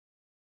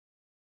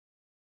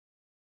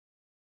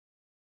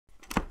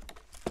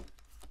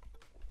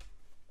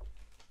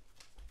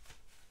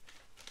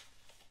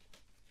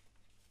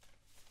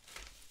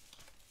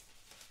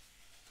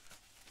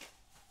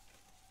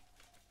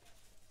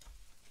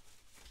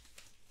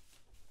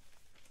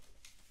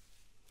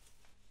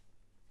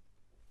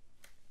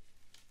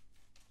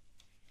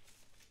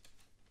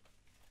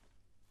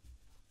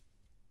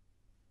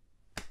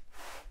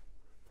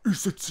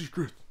Is it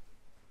secret?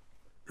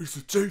 Is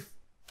it safe?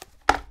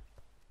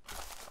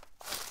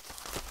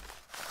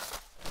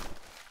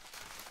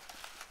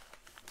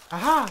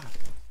 Aha!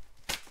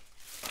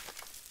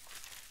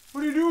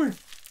 What are you doing?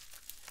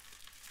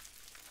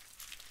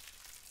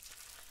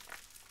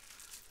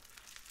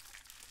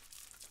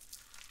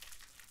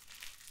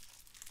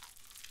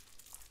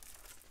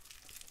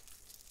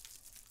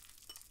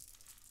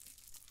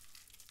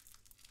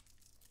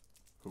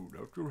 Hold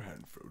out your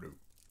hand, Frodo.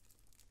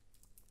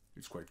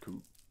 It's quite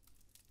cool.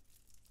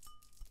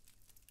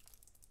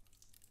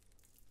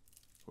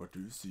 What do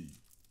you see?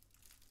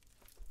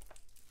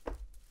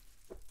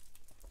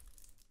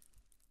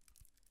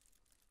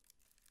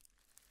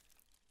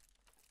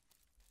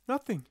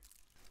 Nothing.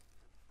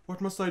 What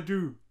must I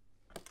do?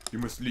 You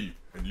must leave,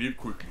 and leave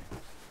quickly.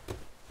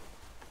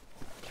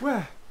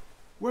 Where?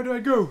 Where do I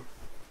go?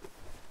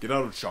 Get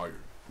out of Shire.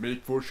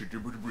 Make for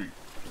Bree.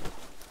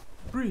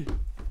 Bree,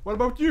 what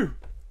about you?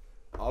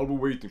 I'll be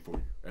waiting for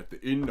you at the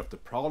Inn of the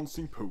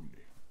Prancing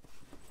Pony.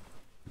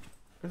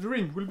 And the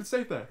ring, will it be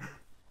safe there?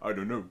 I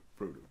don't know,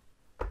 Frodo.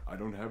 I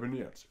don't have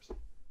any answers.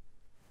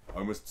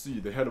 I must see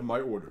the head of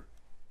my order.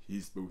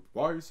 He's both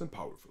wise and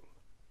powerful.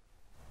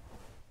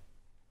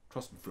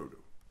 Trust me, Frodo.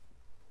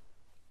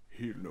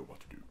 He'll know what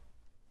to do.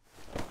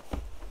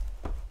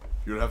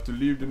 You'll have to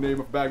leave the name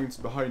of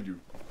Baggins behind you.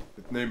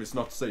 That name is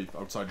not safe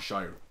outside the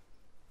Shire.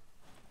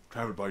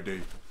 Travel by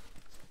day.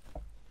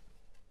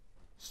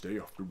 Stay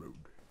off the road.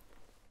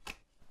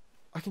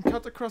 I can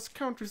cut across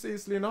countries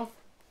easily enough.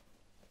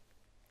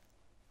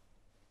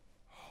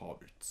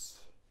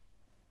 Hobbits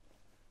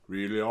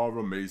really are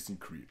amazing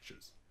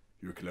creatures.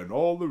 You can learn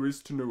all there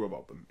is to know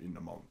about them in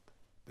a month.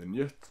 Then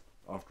yet,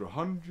 after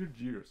 100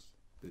 years,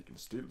 they can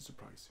still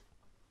surprise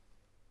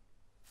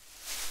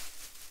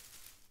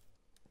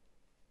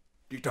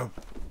you. Get down.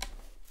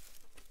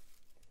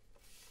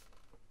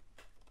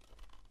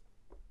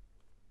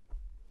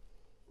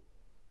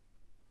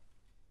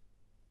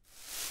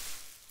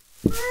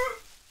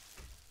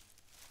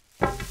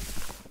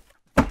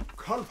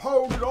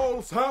 Confound it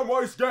all,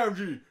 Samwise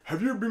Gamgee!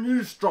 Have you been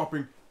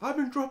eavesdropping? I've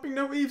been dropping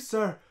no eaves,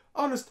 sir.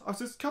 Honest, I was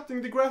just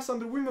cutting the grass on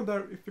the window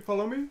there, if you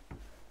follow me.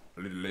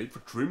 A little late for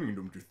trimming,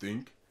 don't you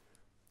think?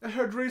 I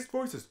heard raised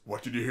voices.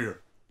 What did you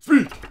hear?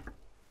 Speak!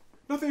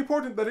 Nothing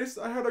important, that is.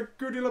 I heard a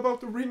good deal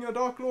about the ring, a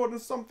dark lord,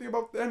 and something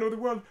about the end of the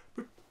world.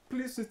 But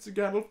please, Mr.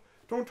 Gandalf,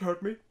 don't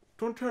hurt me.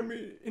 Don't turn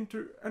me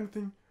into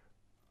anything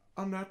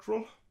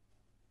unnatural.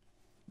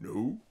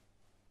 No?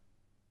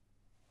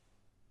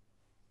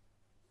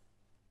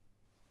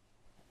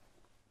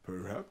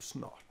 Perhaps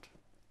not.